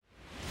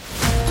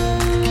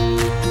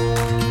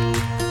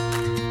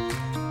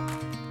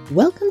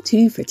Welcome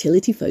to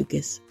Fertility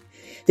Focus.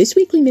 This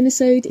weekly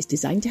minisode is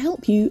designed to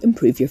help you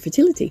improve your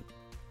fertility.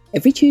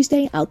 Every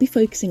Tuesday, I'll be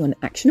focusing on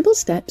actionable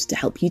steps to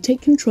help you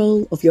take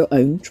control of your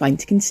own trying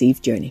to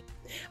conceive journey.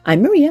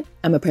 I'm Maria.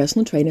 I'm a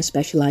personal trainer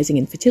specialising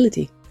in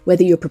fertility.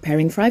 Whether you're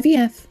preparing for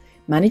IVF,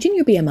 managing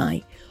your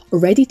BMI, or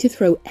ready to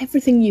throw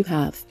everything you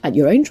have at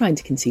your own trying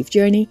to conceive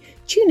journey,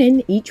 tune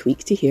in each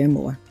week to hear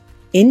more.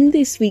 In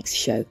this week's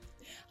show,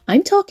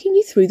 I'm talking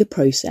you through the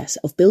process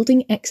of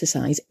building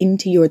exercise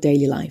into your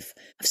daily life.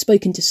 I've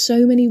spoken to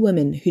so many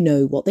women who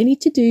know what they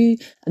need to do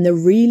and they're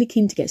really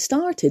keen to get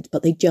started,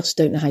 but they just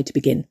don't know how to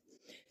begin.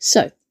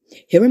 So,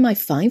 here are my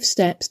 5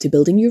 steps to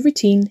building your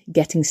routine,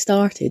 getting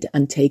started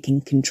and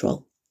taking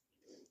control.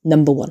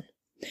 Number 1.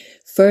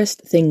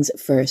 First things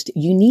first,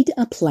 you need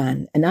a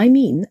plan, and I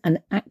mean an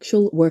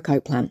actual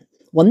workout plan,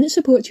 one that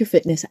supports your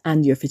fitness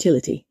and your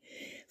fertility.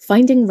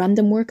 Finding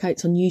random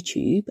workouts on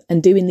YouTube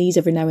and doing these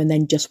every now and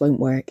then just won't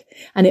work,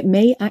 and it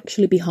may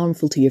actually be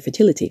harmful to your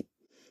fertility.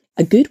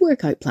 A good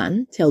workout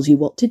plan tells you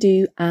what to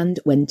do and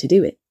when to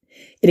do it.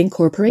 It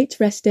incorporates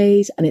rest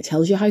days and it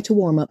tells you how to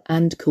warm up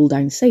and cool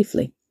down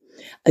safely.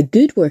 A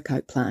good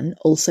workout plan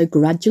also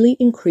gradually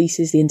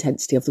increases the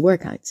intensity of the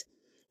workouts,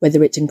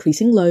 whether it's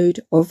increasing load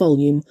or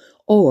volume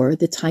or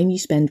the time you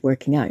spend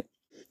working out.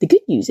 The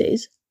good news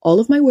is all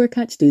of my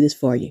workouts do this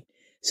for you.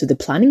 So the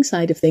planning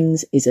side of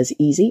things is as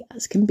easy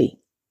as can be.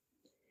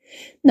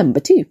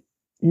 Number 2,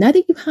 now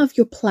that you have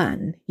your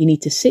plan, you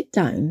need to sit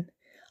down,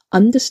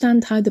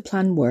 understand how the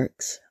plan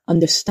works,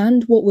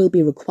 understand what will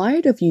be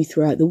required of you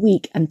throughout the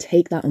week and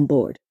take that on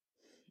board.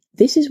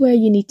 This is where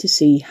you need to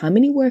see how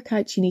many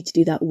workouts you need to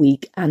do that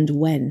week and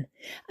when,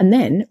 and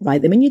then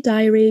write them in your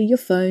diary, your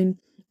phone,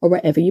 or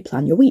wherever you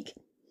plan your week.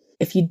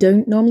 If you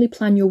don't normally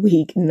plan your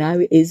week, now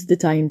is the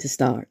time to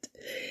start.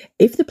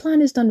 If the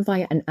plan is done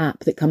via an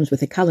app that comes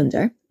with a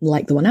calendar,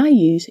 like the one I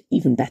use,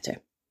 even better.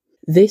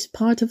 This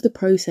part of the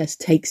process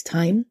takes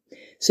time,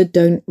 so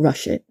don't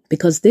rush it,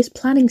 because this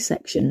planning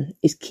section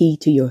is key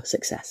to your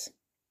success.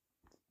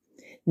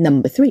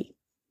 Number 3.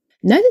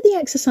 Now that the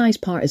exercise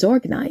part is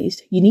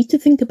organised, you need to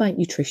think about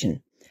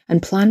nutrition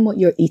and plan what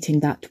you're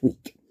eating that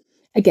week.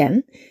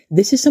 Again,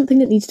 this is something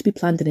that needs to be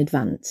planned in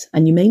advance,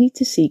 and you may need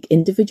to seek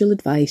individual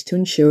advice to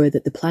ensure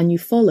that the plan you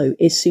follow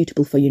is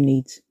suitable for your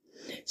needs.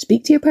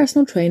 Speak to your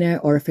personal trainer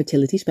or a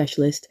fertility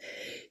specialist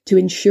to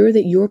ensure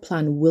that your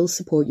plan will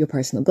support your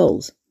personal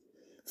goals.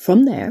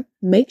 From there,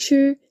 make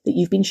sure that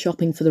you've been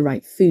shopping for the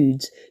right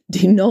foods.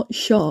 Do not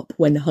shop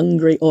when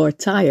hungry or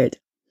tired.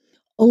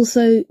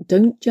 Also,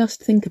 don't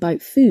just think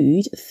about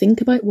food,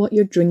 think about what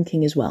you're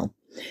drinking as well.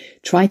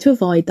 Try to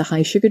avoid the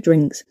high sugar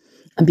drinks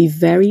and be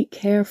very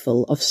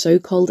careful of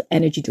so-called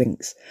energy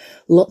drinks.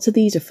 Lots of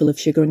these are full of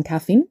sugar and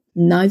caffeine,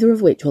 neither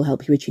of which will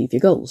help you achieve your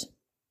goals.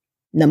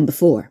 Number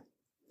 4.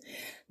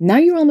 Now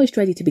you're almost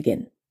ready to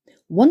begin.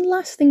 One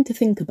last thing to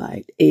think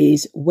about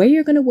is where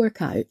you're going to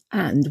work out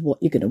and what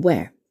you're going to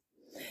wear.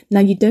 Now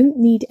you don't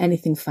need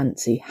anything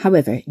fancy.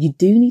 However, you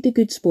do need a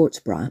good sports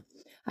bra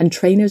and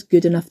trainers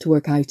good enough to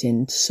work out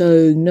in,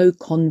 so no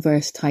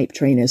Converse type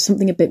trainers,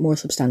 something a bit more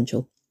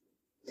substantial.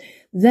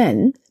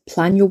 Then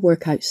plan your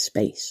workout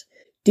space.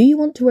 Do you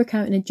want to work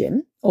out in a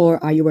gym or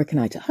are you working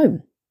out at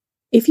home?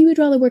 If you would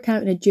rather work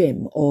out in a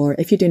gym, or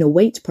if you're doing a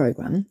weights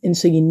program and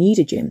so you need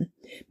a gym,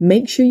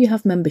 make sure you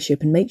have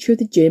membership and make sure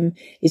the gym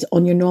is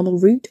on your normal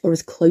route or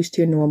as close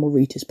to your normal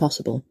route as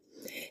possible.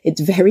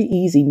 It's very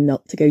easy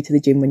not to go to the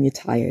gym when you're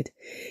tired,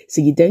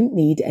 so you don't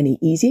need any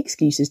easy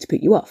excuses to put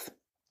you off.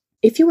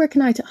 If you're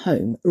working out at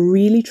home,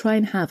 really try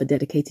and have a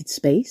dedicated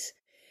space,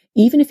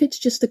 even if it's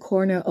just the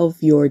corner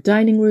of your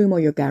dining room or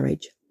your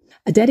garage.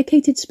 A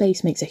dedicated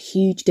space makes a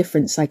huge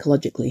difference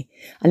psychologically,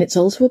 and it's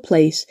also a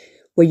place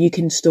where you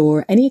can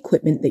store any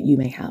equipment that you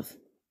may have.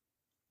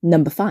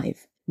 Number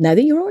 5. Now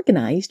that you're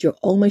organised, you're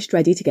almost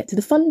ready to get to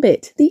the fun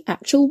bit, the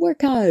actual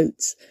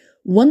workouts.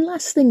 One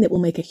last thing that will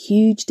make a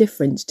huge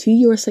difference to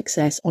your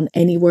success on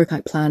any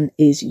workout plan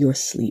is your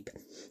sleep.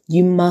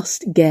 You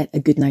must get a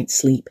good night's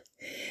sleep.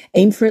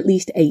 Aim for at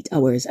least 8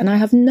 hours, and I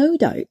have no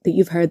doubt that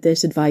you've heard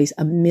this advice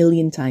a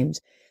million times,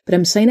 but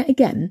I'm saying it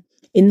again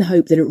in the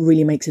hope that it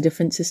really makes a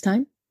difference this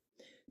time.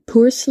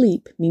 Poor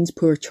sleep means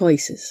poor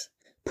choices.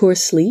 Poor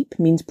sleep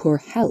means poor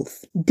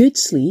health. Good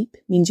sleep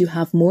means you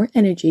have more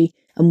energy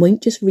and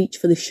won't just reach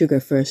for the sugar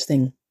first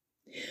thing.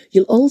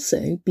 You'll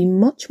also be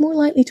much more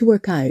likely to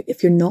work out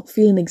if you're not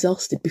feeling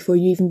exhausted before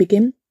you even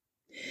begin.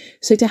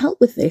 So to help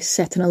with this,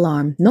 set an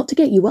alarm, not to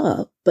get you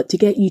up, but to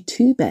get you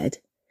to bed,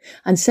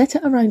 and set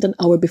it around an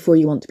hour before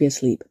you want to be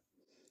asleep.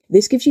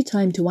 This gives you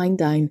time to wind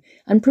down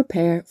and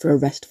prepare for a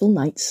restful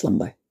night's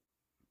slumber.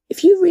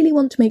 If you really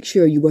want to make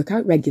sure you work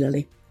out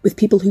regularly with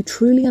people who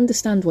truly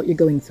understand what you're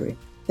going through,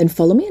 then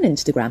follow me on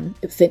Instagram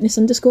at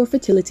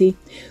fitness_fertility,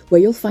 where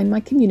you'll find my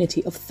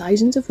community of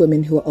thousands of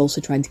women who are also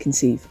trying to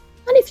conceive.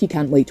 And if you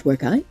can't wait to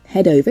work out,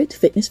 head over to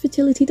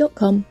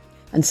fitnessfertility.com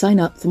and sign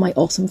up for my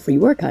awesome free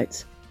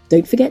workouts.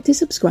 Don't forget to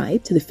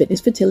subscribe to the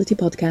Fitness Fertility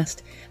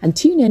podcast and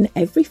tune in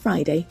every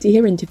Friday to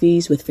hear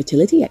interviews with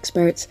fertility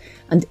experts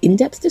and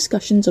in-depth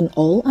discussions on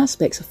all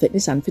aspects of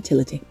fitness and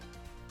fertility.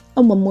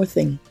 And one more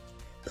thing.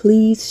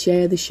 please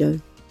share the show,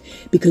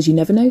 because you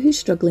never know who's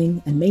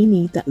struggling and may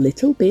need that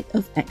little bit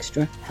of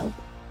extra help.